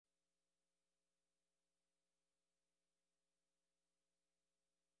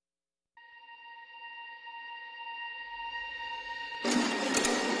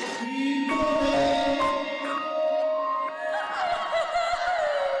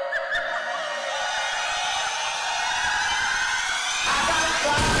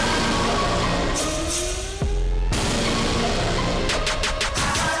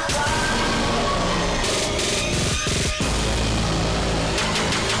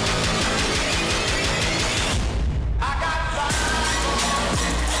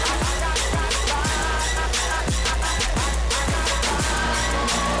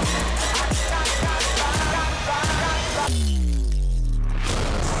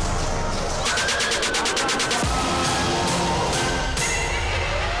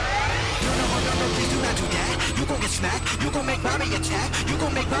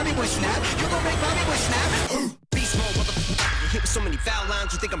make Bobby Boy snap. You gon' make Bobby Boy snap. Beast mode, motherfucker. Hit with so many foul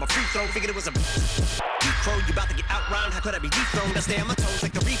lines. You think I'm a free throw? Figured it was a deep crow. You about to get outrhymed. How could I be dethroned? I stay on my toes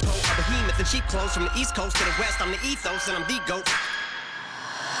like the repo. A behemoth in cheap clothes. From the east coast to the west, I'm the ethos and I'm the goat.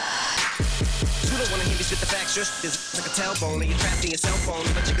 You don't wanna hear me spit the facts, just is like a tailbone, and you're trapped in your cell phone.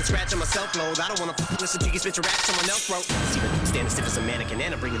 But you can scratch on my self-load. I don't wanna listen to you spit your raps someone else wrote. See me standing stiff as a mannequin,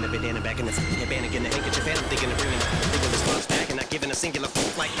 and I'm bringing the bandana back in the headband again, the handkerchief, and I'm thinking of bringing this box back and not giving a singular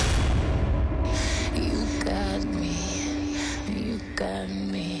like. You got me, you got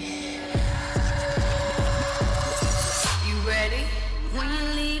me. You ready? When you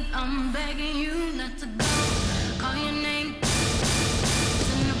leave, I'm begging you not to go. Call your name.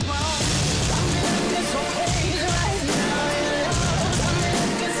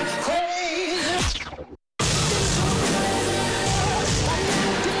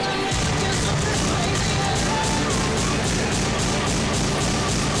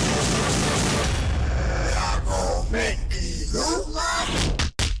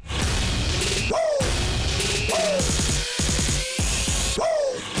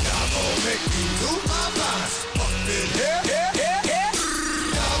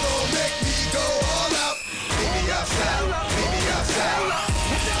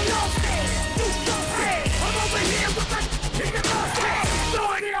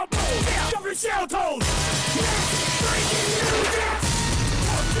 Cerritos! Breaking news!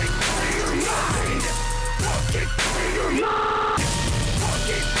 Walking through your mind! Walking through your mind!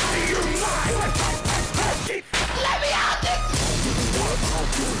 Walking through your mind! Let me out there!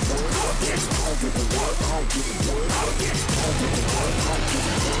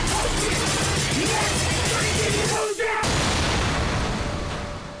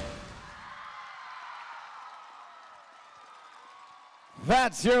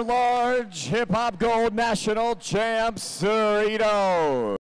 That's your large hip-hop gold national champ, Cerritos.